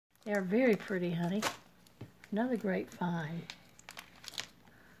They're very pretty, honey. Another great find.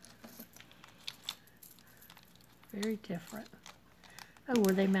 Very different. Oh,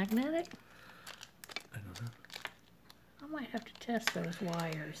 were they magnetic? I don't know. I might have to test those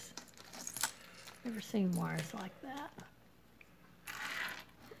wires. Never seen wires like that.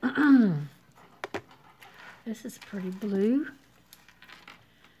 This is pretty blue.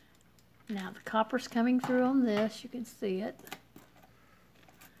 Now the copper's coming through on this. You can see it.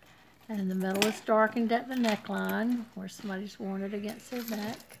 And the metal is darkened at the neckline where somebody's worn it against their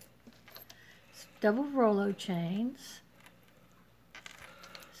neck. It's double Rollo chains.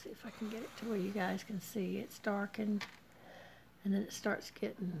 Let's see if I can get it to where you guys can see. It's darkened and then it starts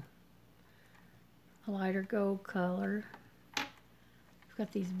getting a lighter gold color. We've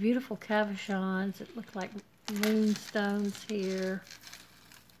got these beautiful cabochons that look like moonstones here.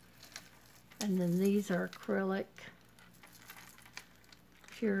 And then these are acrylic,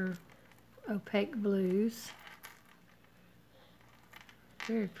 pure opaque blues.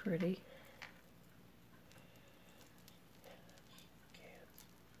 Very pretty.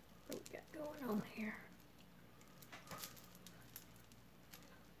 What we got going on here?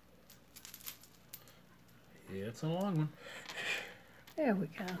 Yeah, it's a long one. There we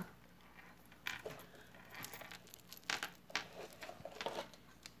go.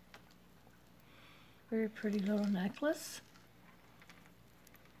 Very pretty little necklace.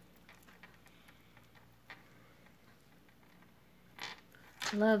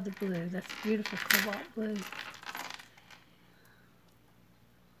 Love the blue. That's beautiful cobalt blue. Let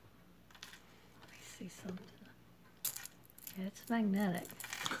me see something. Yeah, it's magnetic.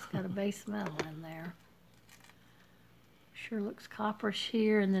 It's got a base metal in there. Sure looks copperish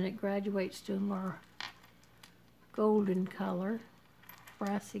here, and then it graduates to a more golden color,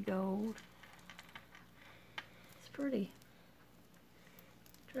 brassy gold. It's pretty.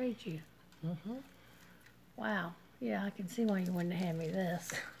 Trade you. Wow. Yeah, I can see why you wanted to hand me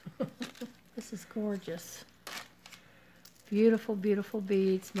this. This is gorgeous. Beautiful, beautiful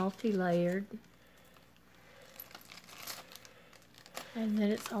beads, multi-layered. And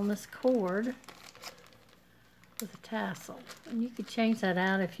then it's on this cord with a tassel. And you could change that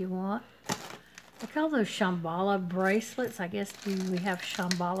out if you want. I call those Shambhala bracelets. I guess we have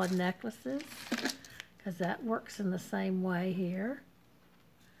Shambhala necklaces because that works in the same way here.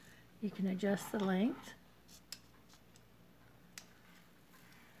 You can adjust the length.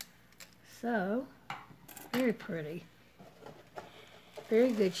 So, very pretty.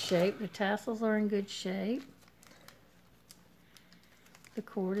 Very good shape. The tassels are in good shape. The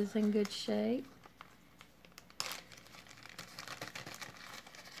cord is in good shape.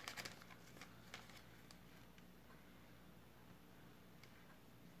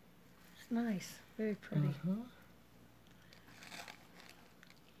 It's nice. Very pretty.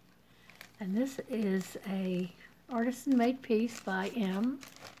 And this is a artisan-made piece by M.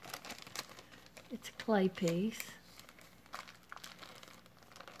 It's a clay piece.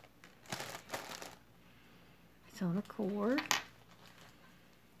 It's on a cord.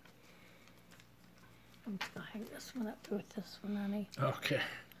 I'm just going to hang this one up with this one, honey. Okay.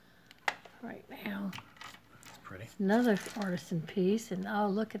 Right now. That's pretty. It's another artisan piece, and oh,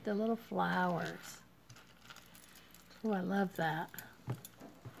 look at the little flowers. Oh, I love that.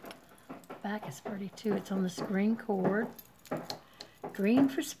 Back is pretty too. It's on this green cord. Green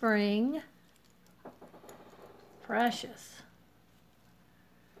for spring. Precious.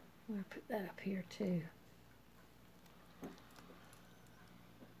 I'm going to put that up here too.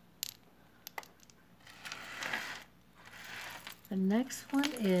 The next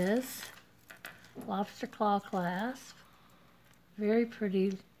one is lobster claw clasp. Very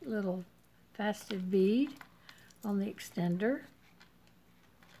pretty little faceted bead on the extender.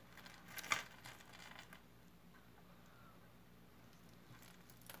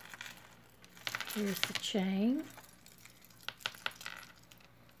 Here's the chain.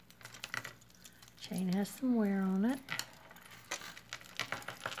 Chain has some wear on it.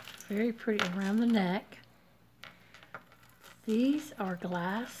 Very pretty around the neck. These are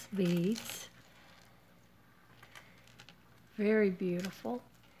glass beads. Very beautiful.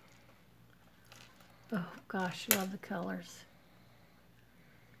 Oh gosh, love the colors.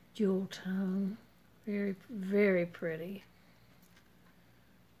 Jewel tone. Very, very pretty.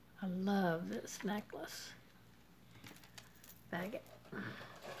 I love this necklace. Bag it.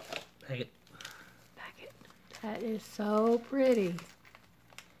 Bag it. Bag it. That is so pretty.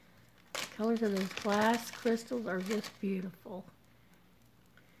 The colors of those glass crystals are just beautiful.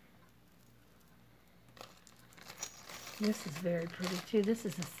 This is very pretty too. This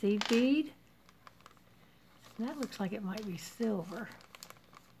is a seed bead. That looks like it might be silver.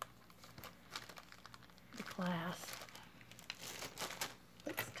 clasp.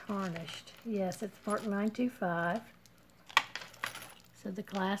 It's tarnished. Yes, it's part 925. So the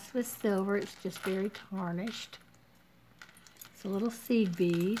clasp is silver. It's just very tarnished. It's a little seed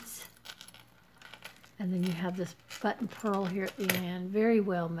beads. And then you have this button pearl here at the end. Very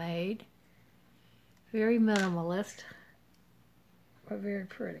well made. Very minimalist, but very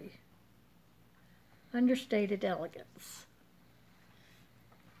pretty. Understated elegance.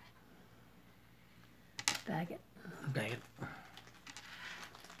 Bag it. Bag it.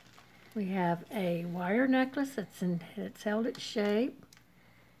 We have a wire necklace it's held its shape.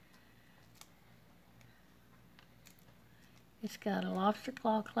 It's got a lobster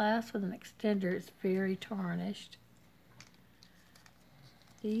claw clasp with an extender. It's very tarnished.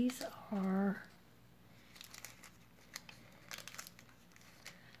 These are,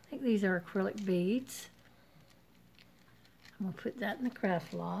 I think these are acrylic beads. I'm going to put that in the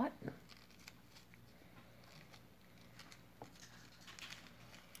craft lot.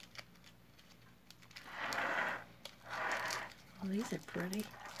 Oh, these are pretty.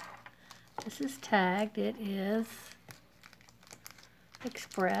 This is tagged. It is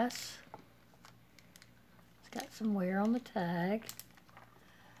Express. It's got some wear on the tag,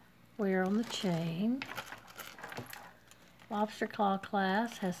 wear on the chain. Lobster claw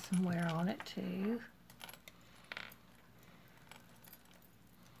clasp has some wear on it too.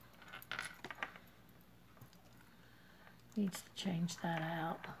 Needs to change that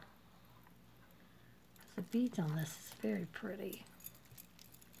out. The beads on this is very pretty.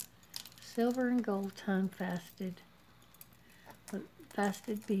 Silver and gold tone faceted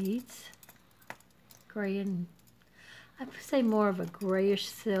beads. Gray and, I would say more of a grayish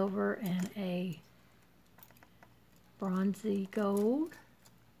silver and a bronzy gold.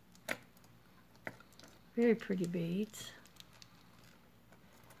 Very pretty beads.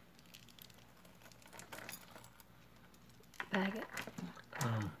 Bag it.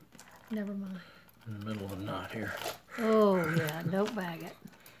 Never mind. In the middle of a knot here. Oh yeah, don't bag it.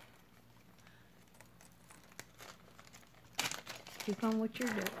 Keep on what you're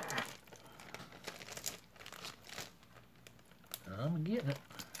doing. I'm getting it.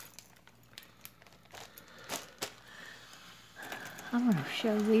 I'm going to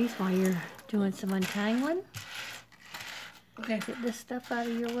show these while you're doing some untangling. Okay. Get this stuff out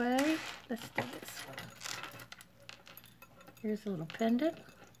of your way. Let's do this one. Here's a little pendant.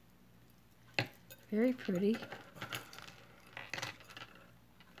 Very pretty.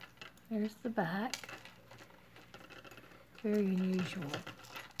 There's the back. Very unusual.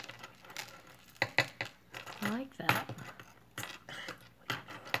 I like that.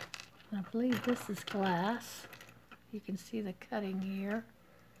 And I believe this is glass. You can see the cutting here.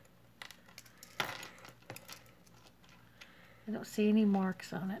 I don't see any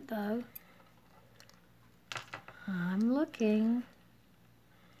marks on it though. I'm looking,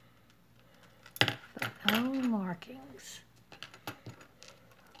 but no markings.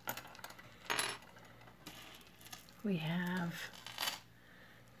 We have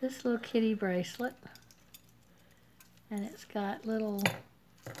this little kitty bracelet, and it's got little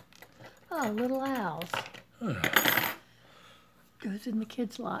owls. Goes in the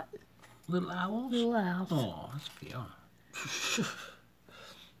kids' lot. Little owls? Little owls. Oh, that's cute.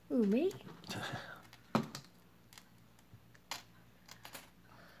 Ooh, me?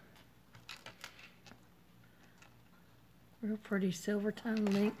 Real pretty silver tone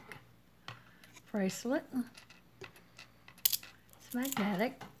link bracelet. It's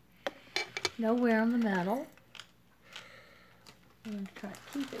magnetic. No wear on the metal. I'm going to try to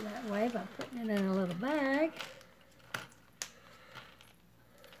keep it that way by putting it in a little bag.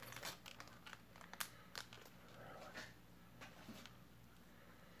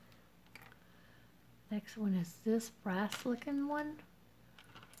 Next one is this brass looking one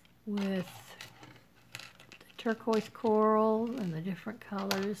with the turquoise coral and the different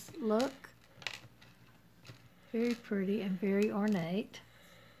colors look. Very pretty and very ornate.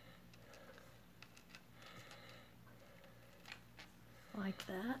 Like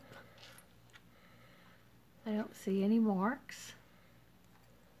that. I don't see any marks.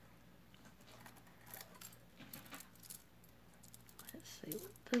 Let's see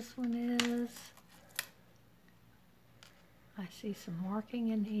what this one is. I see some marking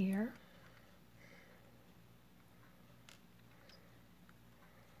in here.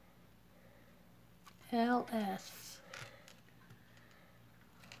 LS.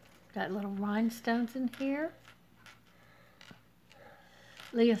 Got little rhinestones in here.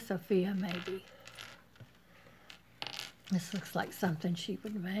 Leah Sophia, maybe. This looks like something she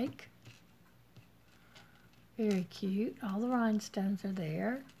would make. Very cute. All the rhinestones are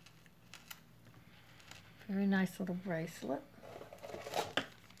there. Very nice little bracelet.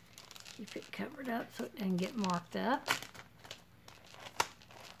 Keep it covered up so it doesn't get marked up.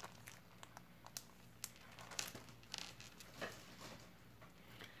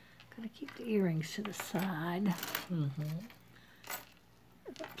 Gotta keep the earrings to the side. Mm-hmm.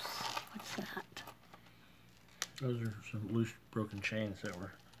 Oops, what's that? Those are some loose, broken chains that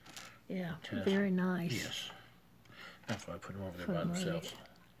were. Yeah, Test. very nice. Yes. That's why I put them over there Put by 'em over themselves.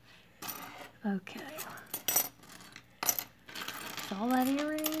 Okay. Is all that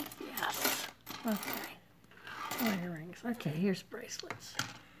earrings? Yes. Okay. More earrings. Okay, here's bracelets.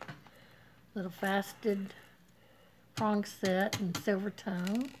 Little faceted prong set in silver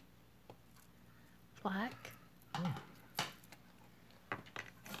tone. Black.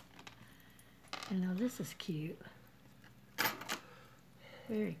 And now this is cute.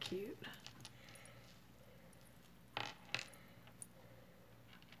 Very cute.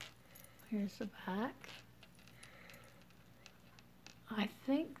 Here's the back. I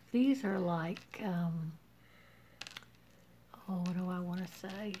think these are like, oh, what do I want to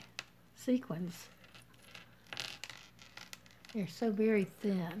say? Sequins. They're so very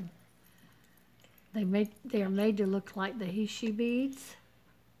thin. They are made to look like the Hishi beads.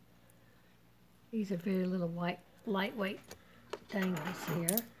 These are very little lightweight dangles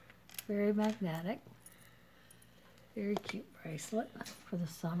here. Very magnetic. Very cute bracelet for the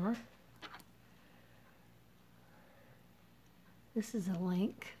summer. This is a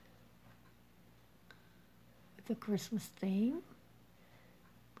link with the Christmas theme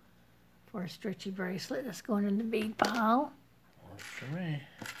for a stretchy bracelet that's going in the bead pile. Works for me.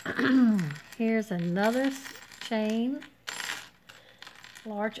 Here's another chain,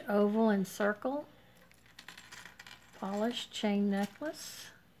 large oval and circle, polished chain necklace.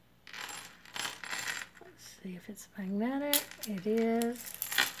 Let's see if it's magnetic. It is.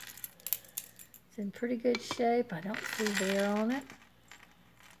 It's in pretty good shape. I don't see wear on it.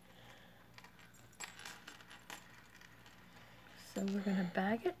 So we're going to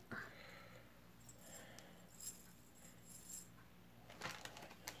bag it.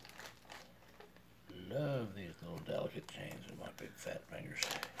 Love these little delicate chains with my big fat fingers.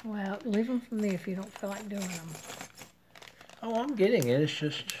 Well, leave them for me if you don't feel like doing them. Oh, I'm getting it. It's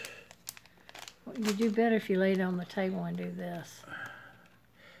just. Well, you do better if you lay it on the table and do this.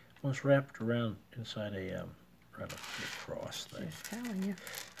 Well, it's wrapped around inside a cross thing. Just telling you.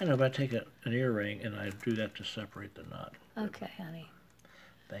 I know, but I take an earring and I do that to separate the knot. Okay, honey.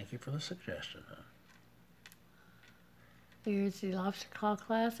 Thank you for the suggestion, huh? Here's the lobster claw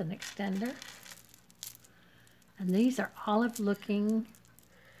clasp and extender. And these are olive looking.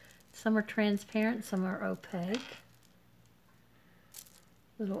 Some are transparent, some are opaque.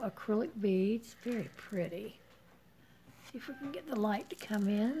 Little acrylic beads, very pretty. See if we can get the light to come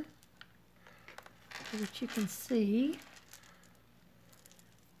in so that you can see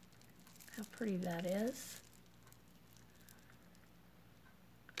how pretty that is.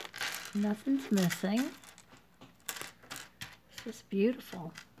 Nothing's missing. It's just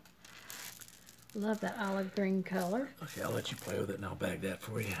beautiful. Love that olive green color. Okay, I'll let you play with it and I'll bag that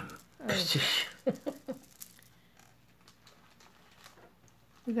for you. Oh.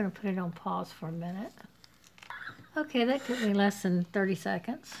 We're going to put it on pause for a minute. Okay, that took me less than 30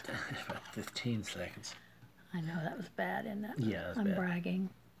 seconds. About 15 seconds. I know, that was bad, isn't it? Yeah, that's I'm bad. bragging.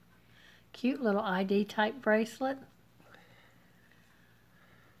 Cute little ID type bracelet.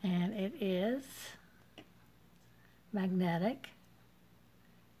 And it is magnetic.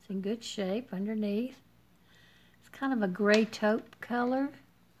 It's in good shape underneath. It's kind of a gray taupe color.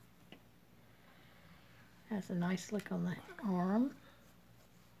 Has a nice look on the arm.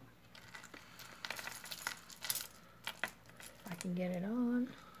 If I can get it on.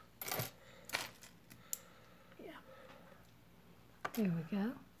 Yeah. There we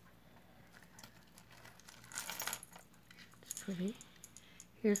go. It's pretty.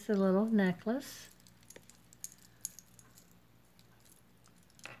 Here's the little necklace.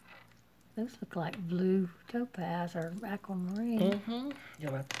 Those look like blue topaz or aquamarine. Mm-hmm.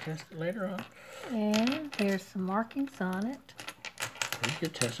 You'll have to test it later on. And there's some markings on it. You can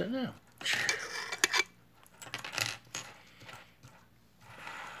test it now.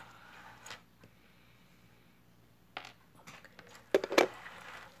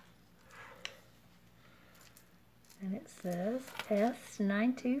 And it says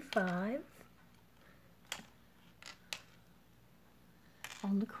S925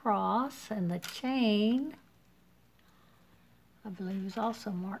 on the cross, and the chain, I believe, is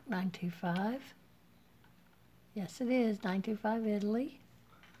also marked 925. Yes, it is 925 Italy.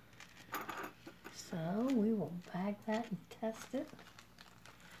 So we will bag that and test it.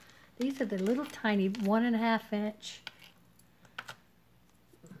 These are the little tiny 1.5 inch,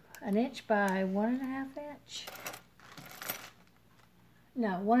 an inch by 1.5 inch.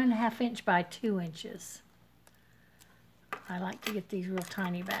 No, 1.5 inch by 2 inches. I like to get these real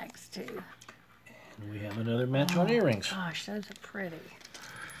tiny bags too. And we have another match on earrings. Gosh, those are pretty.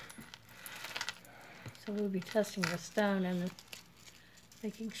 So we'll be testing the stone and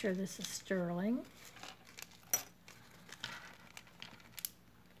making sure this is sterling.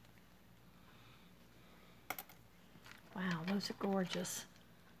 Wow, those are gorgeous.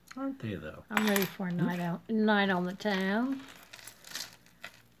 Aren't they though? I'm ready for a night on the town.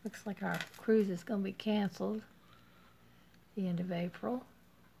 Looks like our cruise is going to be canceled the end of April.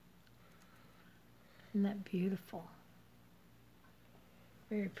 Isn't that beautiful?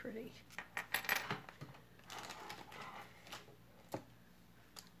 Very pretty.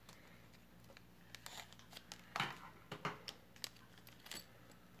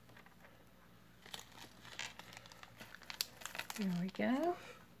 There we go.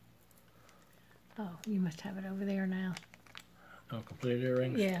 Oh, you must have it over there now. Oh, completed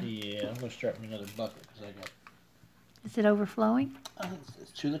earrings? Yeah. Yeah, I'm going to start me another bucket because I got... Is it overflowing?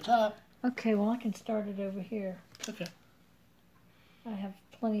 It's to the top. Okay, well I can start it over here. Okay. I have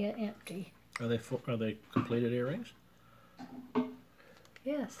plenty of empty. Are they completed earrings?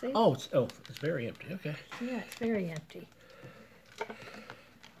 Yeah, see? Oh, it's very empty. Okay. Yeah, it's very empty.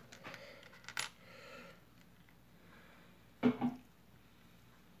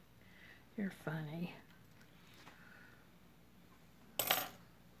 You're funny.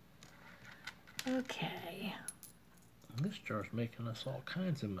 Okay. This jar's making us all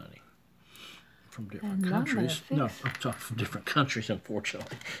kinds of money from different And I'm gonna countries. No, fix- I'm talking from different countries,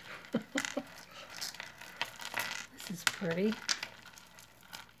 unfortunately. This is pretty.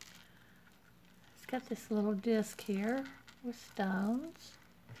 It's got this little disc here with stones.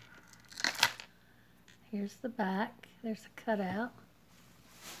 Here's the back. There's a cutout.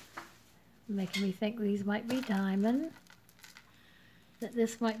 Making me think these might be diamond. That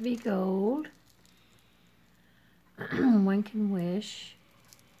this might be gold. One can wish.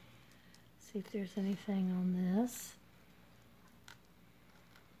 See if there's anything on this.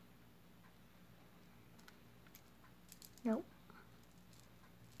 Nope.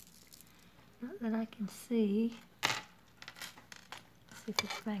 Not that I can see. See if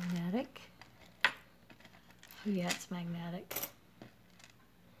it's magnetic. Yeah, it's magnetic.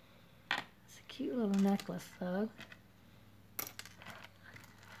 It's a cute little necklace though.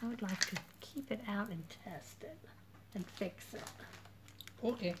 I would like to keep it out and test it and fix it.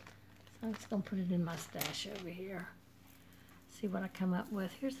 Okay. So I'm just going to put it in my stash over here. See what I come up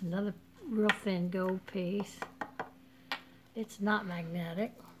with. Here's another real thin gold piece. It's not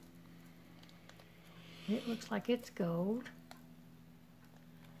magnetic. It looks like it's gold.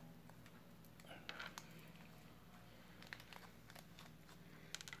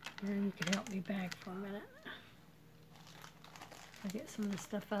 Then you can help me bag for a minute. I'll get some of the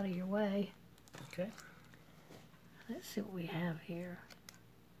stuff out of your way. Okay. Let's see what we have here.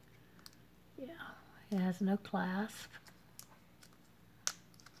 Yeah, it has no clasp.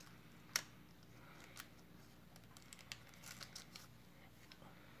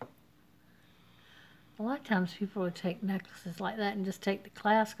 A lot of times people would take necklaces like that and just take the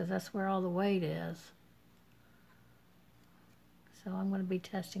clasp because that's where all the weight is. So I'm going to be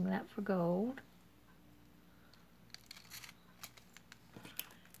testing that for gold.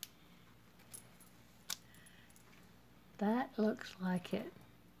 That looks like it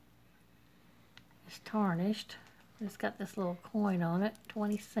is tarnished. It's got this little coin on it,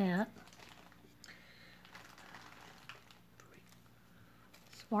 20 cent.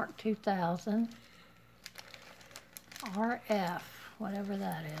 Smart 2000. RF, whatever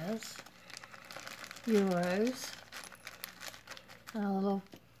that is. Euros. A little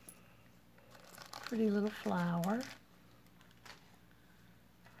pretty little flower.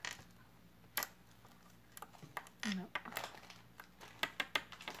 No.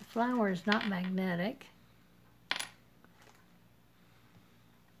 The flower is not magnetic.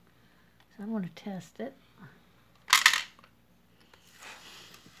 So I want to test it. I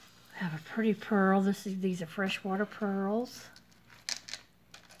have a pretty pearl. These are freshwater pearls.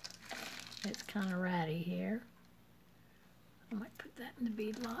 It's kind of ratty here. I might put that in the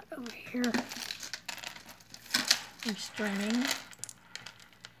bead lot over here. Some string.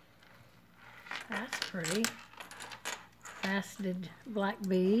 That's pretty. Faceted black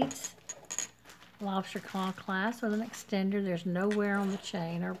beads. Lobster claw clasp with an extender. There's no wear on the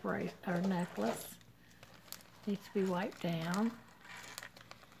chain or necklace. Needs to be wiped down.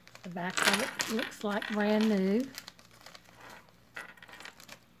 The back of it looks like brand new.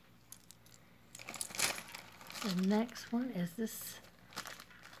 The next one is this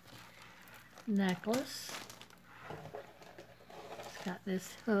necklace. It's got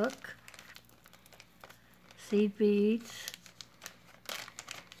this hook, seed beads,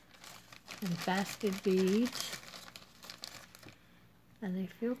 and basket beads, and they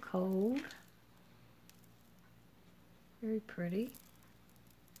feel cold. Very pretty.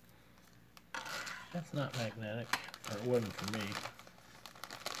 That's not magnetic, or it wasn't for me.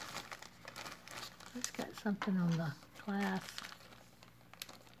 It's got something on the clasp.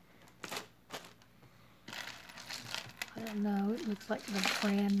 I don't know, it looks like the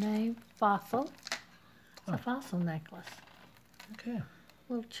brand name, Fossil. It's a fossil necklace. Okay.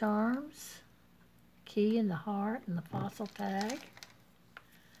 Little charms, key in the heart, and the fossil tag.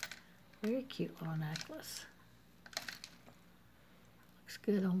 Very cute little necklace. Looks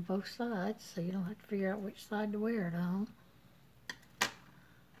good on both sides, so you don't have to figure out which side to wear it on.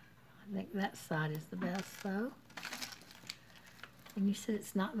 I think that side is the best, though. And you said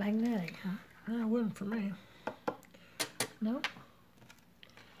it's not magnetic, huh? No, it wasn't for me. Nope.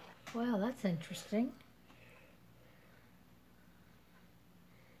 Well, that's interesting.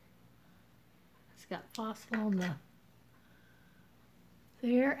 It's got fossil on the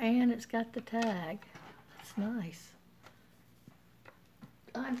there, and it's got the tag. That's nice.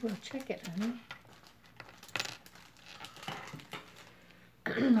 I will check it, honey.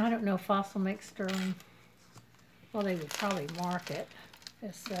 I don't know if Fossil makes sterling. Well, they would probably mark it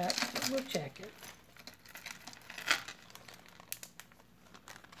as such, but we'll check it.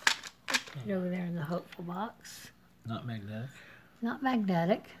 Put it over there in the hopeful box. Not magnetic. Not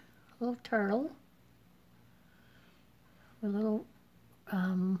magnetic. A little turtle. With little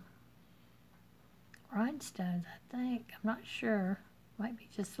rhinestones, I think. I'm not sure. Might be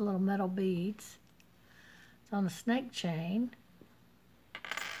just little metal beads. It's on a snake chain.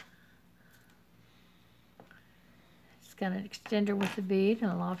 It's got an extender with a bead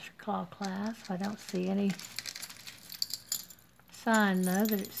and a lobster claw clasp. I don't see any sign, though,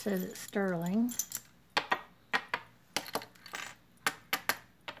 that it says it's sterling.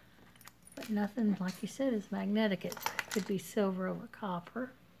 But nothing, like you said, is magnetic. It could be silver over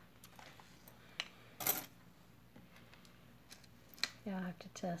copper. Yeah, I'll have to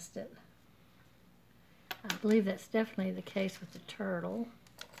test it. I believe that's definitely the case with the turtle.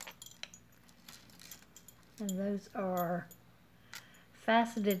 And those are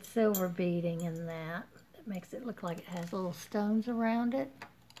faceted silver beading in that. It makes it look like it has little stones around it.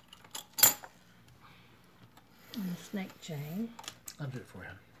 And the snake chain. I'll do it for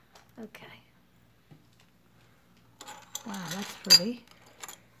you. Okay. Wow, that's pretty.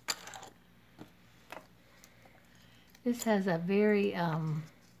 This has a very,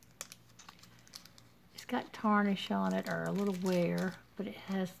 it's got tarnish on it, or a little wear, but it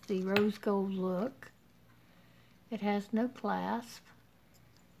has the rose gold look. It has no clasp.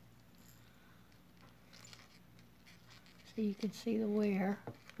 So you can see the wear,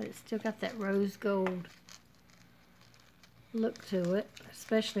 but it's still got that rose gold look to it,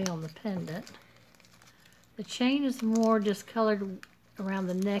 especially on the pendant. The chain is more discolored around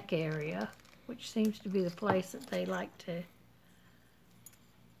the neck area, which seems to be the place that they like to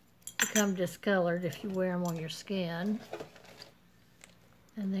become discolored if you wear them on your skin.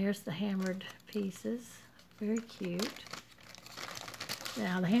 And there's the hammered pieces. Very cute.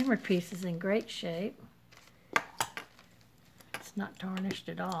 Now, the hammered piece is in great shape. It's not tarnished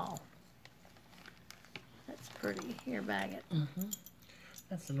at all. That's pretty. Here, bag it.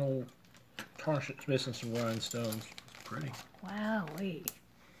 That's an old tarnish that's missing some rhinestones. It's pretty. Wowee.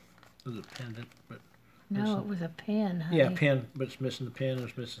 It was a pendant, but No, it was a pin, honey. yeah, pin, but it's missing the pin.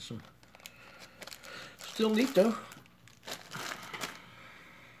 It's missing some. Still neat though.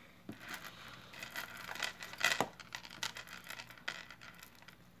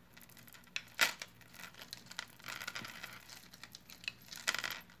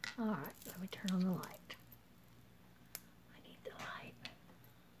 All right, let me turn on the light. I need the light.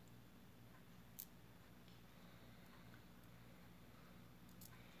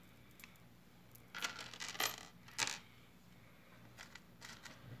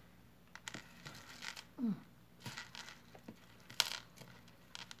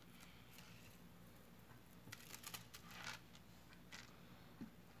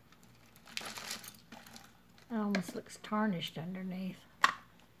 It almost looks tarnished underneath.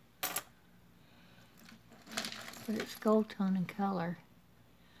 But it's gold tone in color.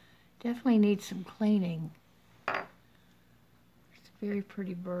 Definitely needs some cleaning. It's a very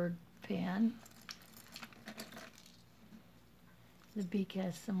pretty bird pen. The beak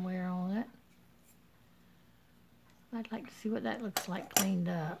has some wear on it. I'd like to see what that looks like cleaned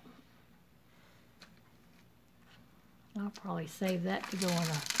up. I'll probably save that to go on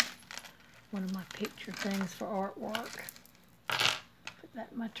one of my picture things for artwork. Put that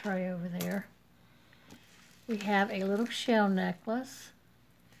in my tray over there. We have a little shell necklace.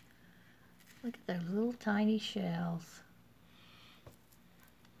 Look at those little tiny shells.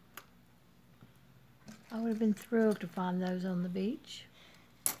 I would have been thrilled to find those on the beach.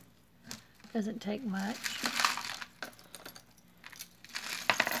 Doesn't take much.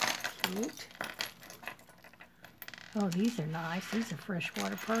 Cute. Oh, these are nice. These are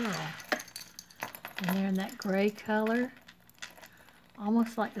freshwater pearl. And they're in that gray color.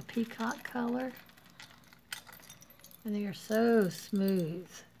 Almost like the peacock color. And they are so smooth.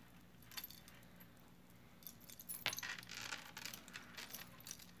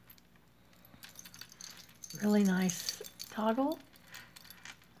 Really nice toggle.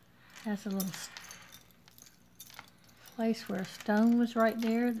 Has a little place where a stone was right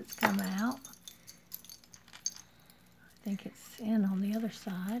there that's come out. I think it's in on the other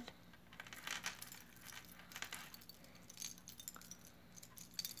side.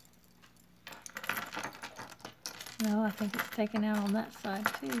 No, I think it's taken out on that side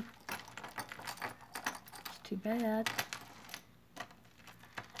too. It's too bad.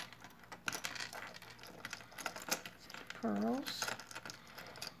 Pearls.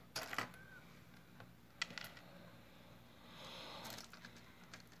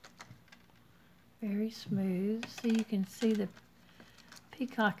 Very smooth. So you can see the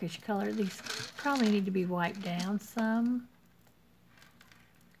peacockish color. These probably need to be wiped down some.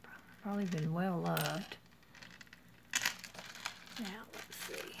 Probably been well loved. Now let's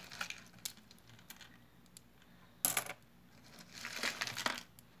see.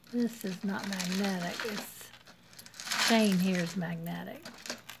 This is not magnetic. This chain here is magnetic.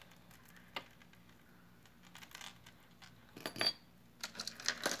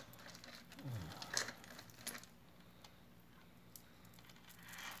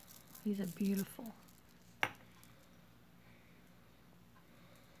 These are beautiful.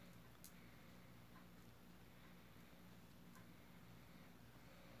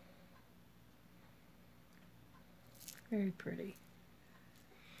 Very pretty.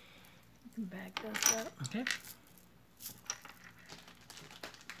 You can bag those up. Okay.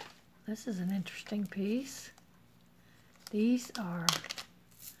 This is an interesting piece. These are,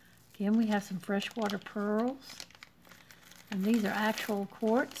 again, we have some freshwater pearls. And these are actual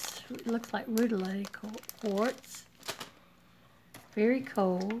quartz. It looks like rudolite quartz. Very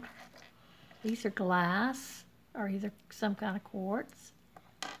cold. These are glass, or either some kind of quartz.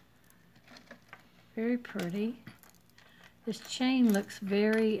 Very pretty. This chain looks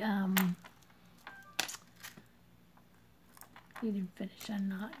very, you didn't finish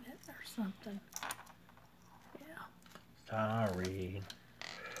unknotting it or something. Yeah. Sorry.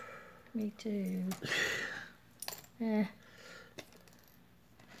 Me too. Eh.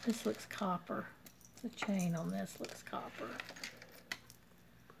 This looks copper. The chain on this looks copper.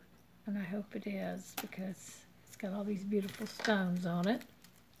 And I hope it is because it's got all these beautiful stones on it.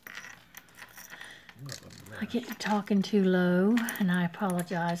 I get to talking too low, and I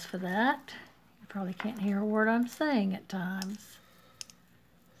apologize for that. You probably can't hear a word I'm saying at times.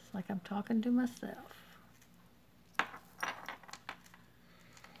 It's like I'm talking to myself.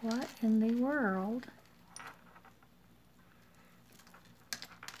 What in the world?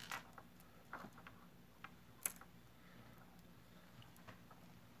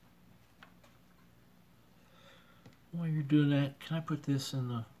 While you're doing that, can I put this in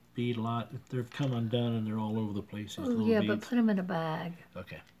the bead lot? They've come undone and they're all over the place. These little Yeah, beads. but put them in a bag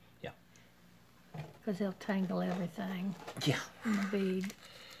Okay. Yeah. because they'll tangle everything Yeah. in the bead.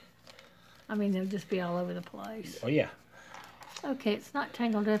 I mean, they'll just be all over the place. Oh yeah. Okay, it's not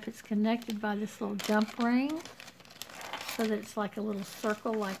tangled up. It's connected by this little jump ring so that it's like a little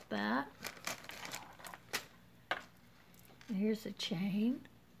circle like that. And here's the chain.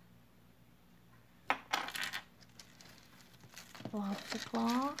 Lobster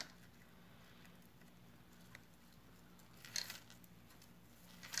claw.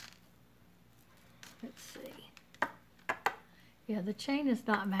 Let's see. Yeah, the chain is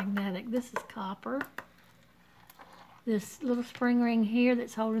not magnetic. This is copper. This little spring ring here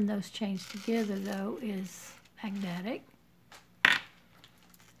that's holding those chains together, though, is magnetic.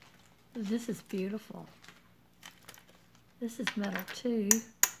 This is beautiful. This is metal, too,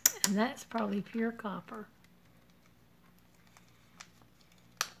 and that's probably pure copper.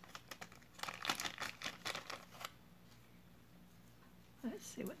 Let's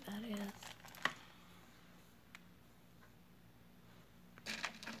see what that is.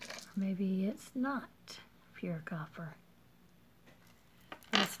 Maybe it's not pure copper.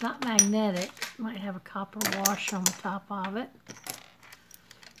 It's It's not magnetic. It might have a copper wash on the top of it.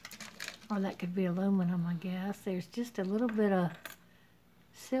 Or that could be aluminum, I guess. There's just a little bit of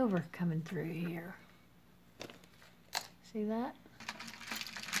silver coming through here. See that?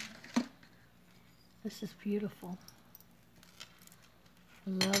 This is beautiful.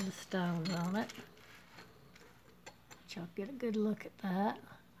 I love the stones on it. Let y'all get a good look at that.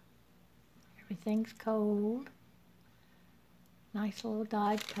 Everything's cold. Nice little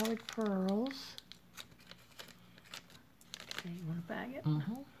dyed colored pearls. Okay, you want to bag it?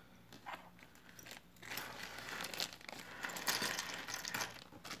 Mm-hmm.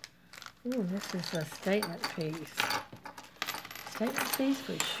 Ooh, this is a statement piece. Statement piece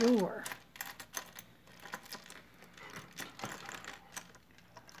for sure.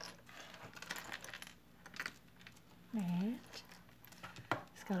 And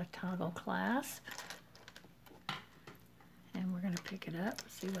it's got a toggle clasp. And we're going to pick it up,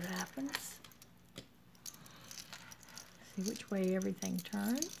 see what happens. See which way everything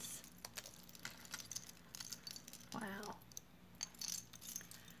turns. Wow.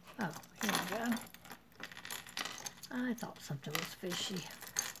 Oh, here we go. I thought something was fishy.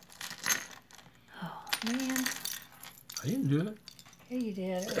 Oh, man. I didn't do it. Yeah, you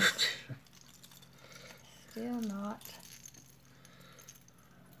did. It was still not.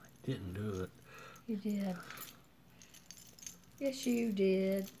 I didn't do it. You did. Yes, you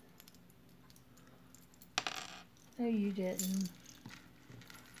did. No, you didn't.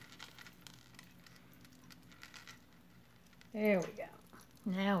 There we go.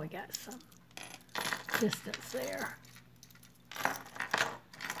 Now we got some distance there.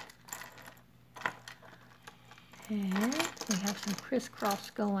 And we have some crisscross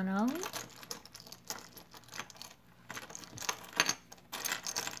going on.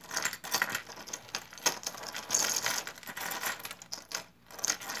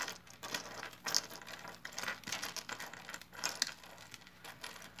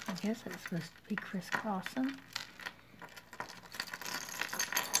 I guess it's supposed to be crisscrossing.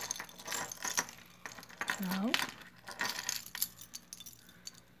 No.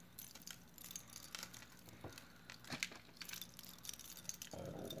 Oh,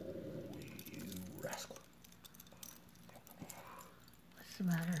 you rascal. What's the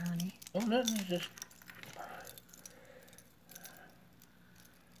matter, honey? Oh, nothing. It's just...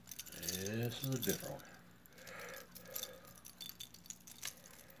 This is a different one.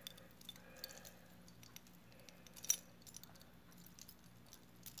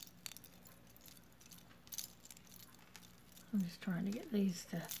 I'm just trying to get these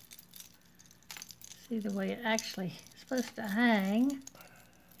to see the way it actually is supposed to hang.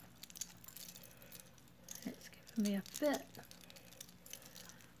 It's giving me a fit.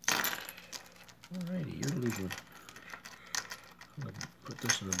 Alrighty, you're losing. I'm going to put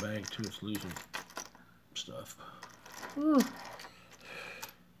this in the bag too. It's losing stuff. Ooh.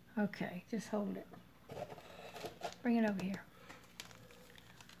 Okay, just hold it. Bring it over here.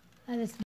 That is